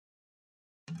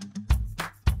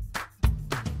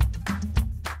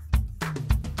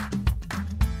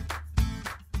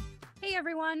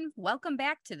everyone. Welcome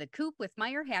back to the Coop with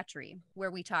Meyer Hatchery,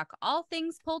 where we talk all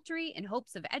things poultry in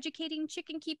hopes of educating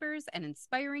chicken keepers and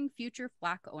inspiring future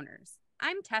flock owners.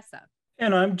 I'm Tessa.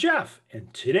 And I'm Jeff.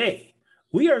 And today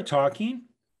we are talking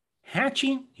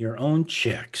hatching your own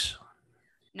chicks.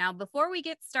 Now, before we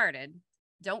get started,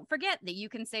 don't forget that you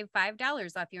can save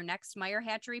 $5 off your next Meyer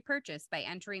Hatchery purchase by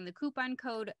entering the coupon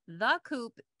code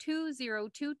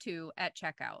TheCoop2022 at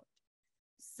checkout.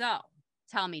 So,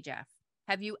 tell me, Jeff,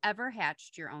 have you ever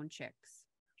hatched your own chicks?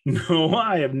 No,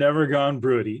 I have never gone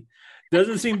broody.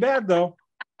 Doesn't seem bad though.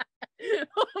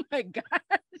 Oh my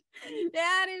God.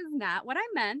 That is not what I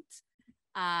meant.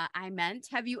 I meant,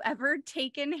 have you ever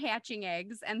taken hatching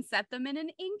eggs and set them in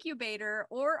an incubator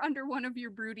or under one of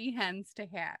your broody hens to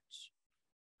hatch?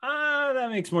 That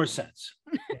makes more sense.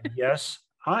 And yes,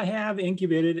 I have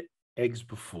incubated eggs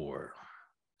before.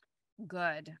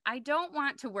 Good. I don't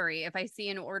want to worry if I see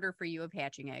an order for you of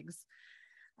hatching eggs.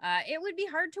 It would be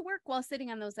hard to work while sitting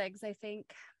on those eggs, I think.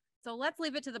 So let's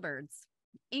leave it to the birds.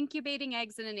 Incubating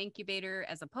eggs in an incubator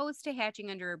as opposed to hatching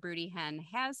under a broody hen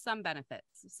has some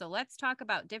benefits. So let's talk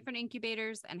about different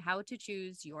incubators and how to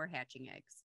choose your hatching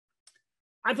eggs.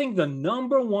 I think the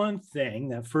number one thing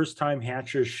that first-time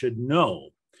hatchers should know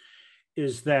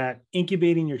is that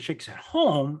incubating your chicks at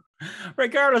home,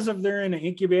 regardless if they're in an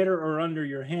incubator or under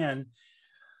your hen,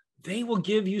 they will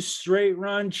give you straight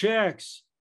run chicks.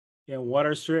 And what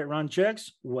are straight run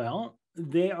chicks? Well,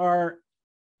 they are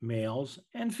males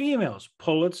and females,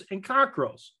 pullets and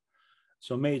cockerels.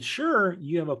 So make sure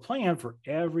you have a plan for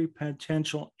every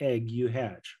potential egg you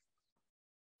hatch.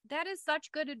 That is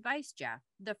such good advice, Jeff.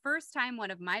 The first time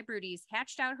one of my broodies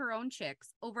hatched out her own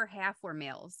chicks, over half were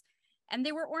males. And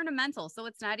they were ornamental, so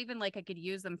it's not even like I could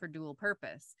use them for dual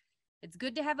purpose. It's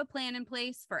good to have a plan in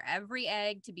place for every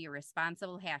egg to be a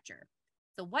responsible hatcher.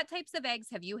 So what types of eggs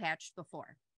have you hatched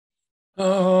before?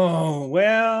 Oh,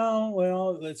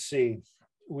 well, let's see.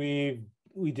 We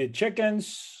did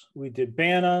chickens, we did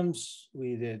bantams,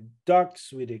 we did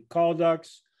ducks, we did call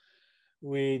ducks.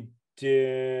 We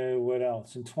did what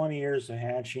else? In 20 years of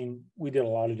hatching, we did a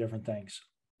lot of different things.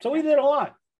 So we did a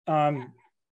lot. And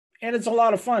it's a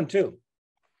lot of fun too.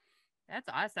 That's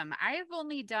awesome. I have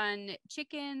only done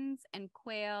chickens and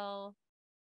quail,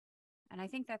 and I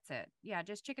think that's it. Yeah,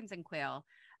 just chickens and quail.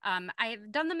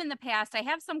 I've done them in the past. I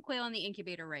have some quail in the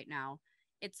incubator right now.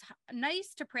 It's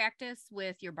nice to practice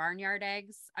with your barnyard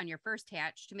eggs on your first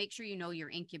hatch to make sure you know your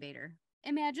incubator.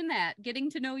 Imagine that, getting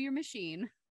to know your machine.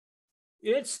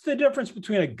 It's the difference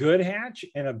between a good hatch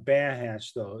and a bad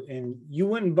hatch, though. And you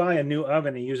wouldn't buy a new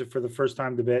oven and use it for the first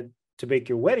time to bake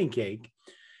your wedding cake.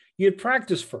 You'd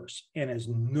practice first, and it's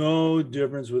no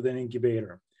difference with an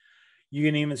incubator. You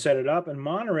can even set it up and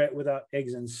monitor it without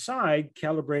eggs inside,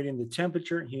 calibrating the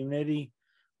temperature, humidity,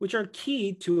 which are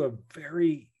key to a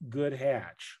very good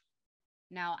hatch.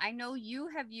 Now, I know you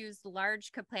have used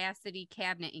large capacity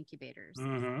cabinet incubators,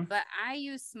 Mm-hmm. but I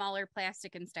use smaller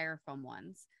plastic and styrofoam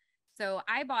ones. So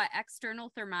I bought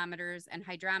external thermometers and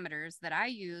hydrometers that I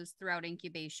use throughout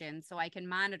incubation so I can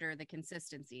monitor the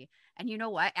consistency. And you know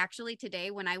what? Actually,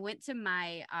 today when I went to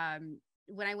my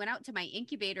when I went out to my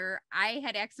incubator, I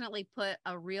had accidentally put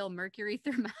a real mercury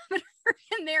thermometer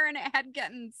in there and it had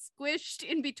gotten squished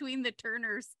in between the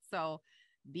turners. So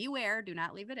beware, do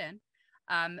not leave it in.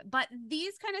 But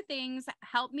these kind of things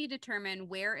help me determine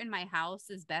where in my house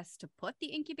is best to put the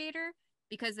incubator,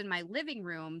 because in my living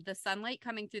room, the sunlight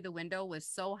coming through the window was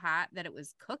so hot that it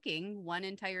was cooking one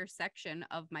entire section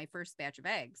of my first batch of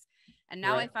eggs. And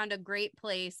now I Right. found a great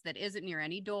place that isn't near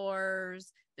any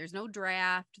doors. There's no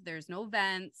draft, there's no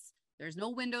vents, there's no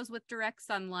windows with direct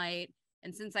sunlight.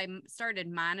 And since I started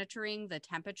monitoring the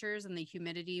temperatures and the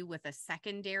humidity with a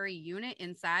secondary unit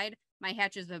inside, my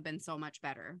hatches have been so much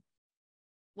better.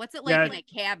 What's it like Yeah, in a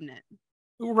cabinet?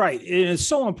 right. It is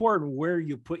so important where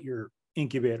you put your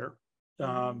incubator.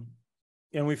 Mm-hmm.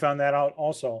 And we found that out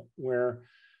also, where,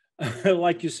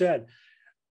 like you said,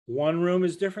 one room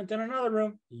is different than another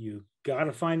room. You got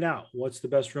to find out what's the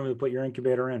best room to put your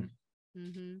incubator in.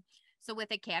 Mm-hmm. So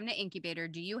with a cabinet incubator,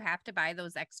 do you have to buy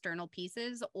those external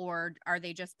pieces or are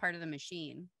they just part of the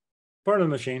machine? Part of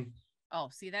the machine. Oh,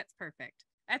 see, that's perfect.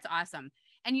 That's awesome.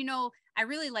 And you know, I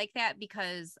really like that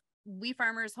because we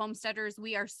farmers, homesteaders,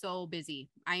 we are so busy.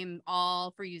 I am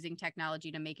all for using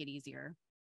technology to make it easier.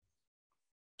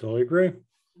 Totally agree.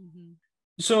 Mm-hmm.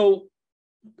 So,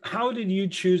 how did you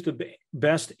choose the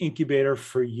best incubator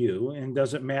for you? And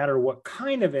does it matter what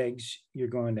kind of eggs you're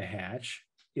going to hatch?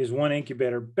 Is one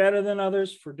incubator better than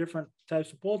others for different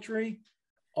types of poultry?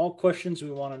 All questions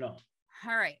we want to know.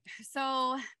 All right.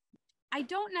 So I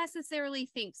don't necessarily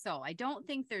think so. I don't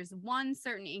think there's one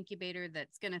certain incubator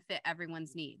that's going to fit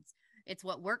everyone's needs. It's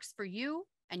what works for you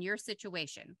and your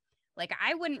situation. Like,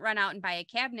 I wouldn't run out and buy a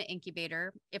cabinet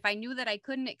incubator if I knew that I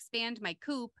couldn't expand my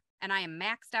coop and I am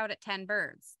maxed out at 10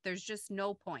 birds. There's just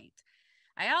no point.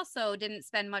 I also didn't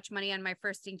spend much money on my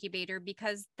first incubator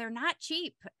because they're not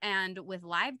cheap. And with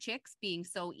live chicks being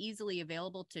so easily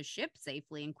available to ship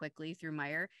safely and quickly through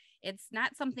Meyer, it's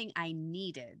not something I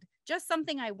needed, just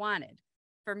something I wanted.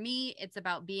 For me, it's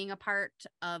about being a part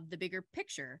of the bigger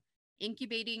picture.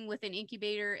 Incubating with an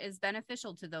incubator is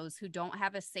beneficial to those who don't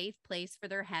have a safe place for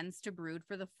their hens to brood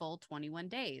for the full 21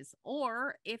 days,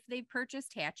 or if they've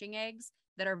purchased hatching eggs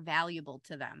that are valuable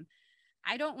to them.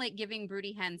 I don't like giving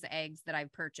broody hens eggs that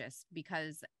I've purchased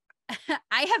because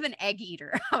I have an egg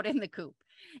eater out in the coop.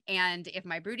 And if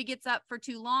my broody gets up for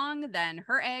too long, then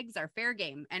her eggs are fair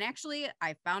game. And actually,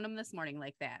 I found them this morning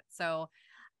like that. So,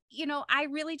 I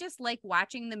really just like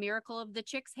watching the miracle of the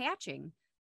chicks hatching.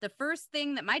 The first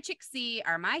thing that my chicks see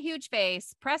are my huge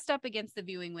face pressed up against the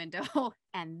viewing window.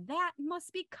 And that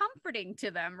must be comforting to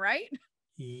them, right?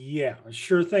 Yeah,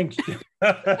 sure thing.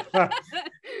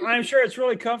 I'm sure it's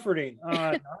really comforting.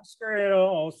 Not scary at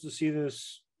all to see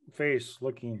this face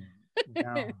looking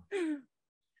down.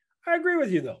 I agree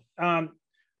with you though.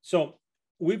 So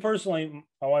we personally,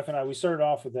 my wife and I, we started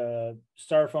off with a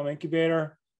styrofoam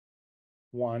incubator,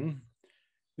 1,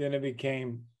 then it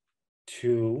became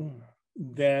 2,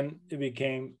 then it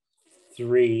became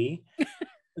 3,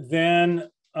 then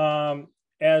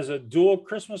as a dual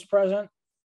Christmas present,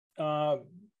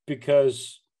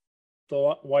 because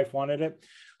the wife wanted it,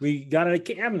 we got a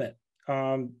cabinet.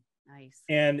 Nice.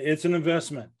 And it's an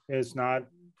investment. It's not,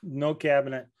 no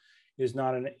cabinet is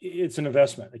not it's an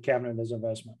investment. A cabinet is an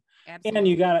investment. Absolutely. And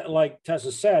you got to, like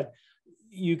Tessa said,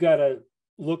 you got to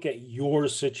look at your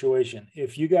situation.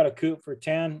 If you got a coop for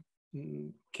 10,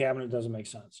 cabinet doesn't make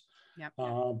sense. Yep.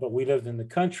 But we lived in the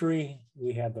country.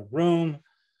 We had the room.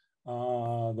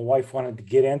 The wife wanted to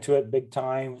get into it big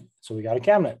time. So we got a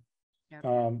cabinet. Yep.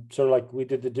 Sort of like we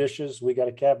did the dishes, we got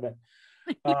a cabinet.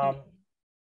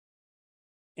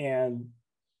 And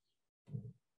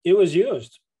it was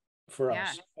used for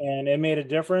us, and it made a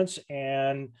difference.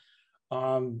 And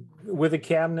with a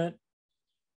cabinet,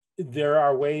 there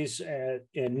are ways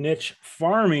in niche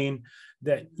farming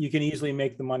that you can easily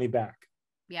make the money back.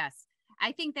 Yes,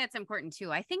 I think that's important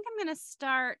too. I think I'm going to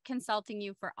start consulting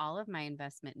you for all of my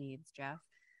investment needs, Jeff.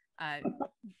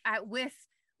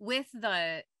 With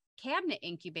the cabinet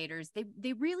incubators,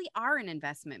 they really are an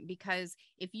investment, because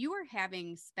if you are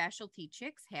having specialty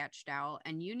chicks hatched out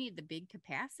and you need the big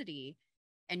capacity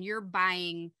and you're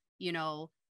buying,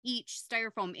 each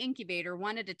styrofoam incubator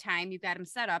one at a time, you've got them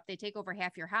set up, they take over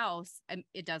half your house,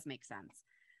 it does make sense.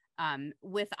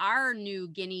 With our new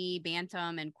guinea,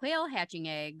 bantam, and quail hatching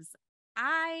eggs,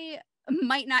 I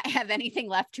might not have anything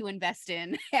left to invest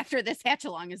in after this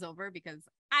hatch-along is over, because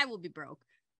I will be broke.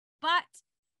 But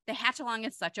the hatch-along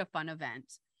is such a fun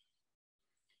event.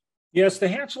 Yes, the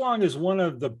hatch-along is one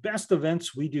of the best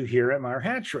events we do here at Meyer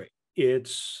Hatchery.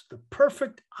 It's the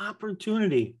perfect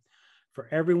opportunity for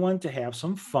everyone to have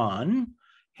some fun,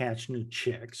 hatch new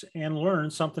chicks, and learn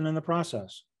something in the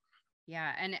process.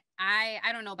 Yeah, and I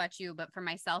don't know about you, but for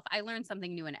myself, I learned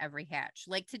something new in every hatch.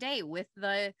 Like today with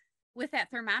that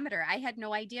thermometer, I had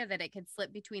no idea that it could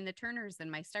slip between the turners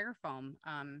in my styrofoam.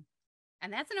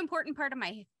 And that's an important part of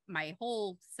my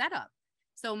whole setup.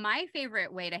 So my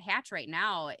favorite way to hatch right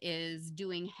now is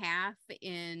doing half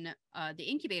in the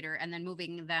incubator and then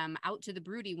moving them out to the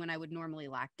broody when I would normally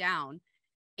lock down.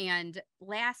 And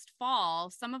last fall,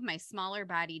 some of my smaller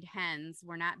bodied hens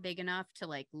were not big enough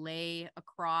to lay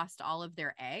across all of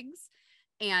their eggs.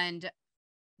 And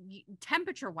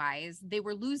temperature wise, they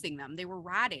were losing them. They were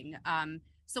rotting.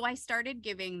 So I started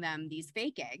giving them these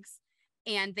fake eggs.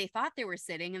 And they thought they were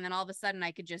sitting, and then all of a sudden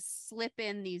I could just slip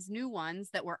in these new ones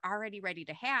that were already ready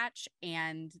to hatch,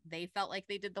 and they felt like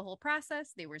they did the whole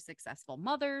process. They were successful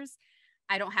mothers.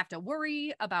 I don't have to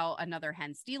worry about another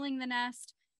hen stealing the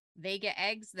nest. They get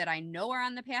eggs that I know are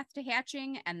on the path to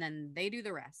hatching, and then they do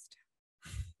the rest.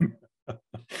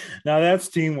 Now that's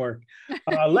teamwork.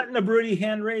 Letting a broody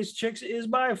hen raise chicks is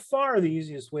by far the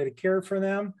easiest way to care for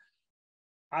them.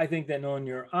 I think that knowing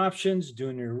your options,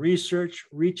 doing your research,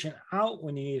 reaching out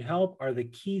when you need help are the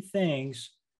key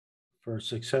things for a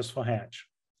successful hatch.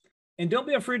 And don't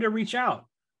be afraid to reach out.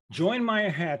 Join Meyer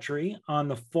Hatchery on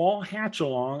the Fall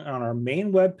Hatch-Along on our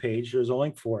main webpage. There's a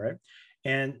link for it.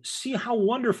 And see how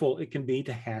wonderful it can be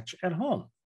to hatch at home.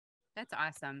 That's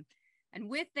awesome. And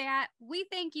with that, we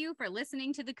thank you for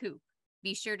listening to The Coop.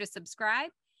 Be sure to subscribe.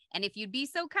 And if you'd be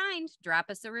so kind, drop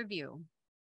us a review.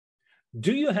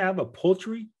 Do you have a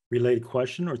poultry-related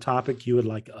question or topic you would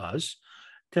like us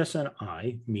Tessa and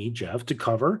Jeff, to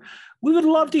cover. We would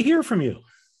love to hear from you.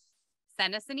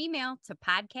 Send us an email to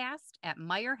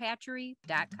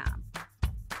podcast@meyerhatchery.com.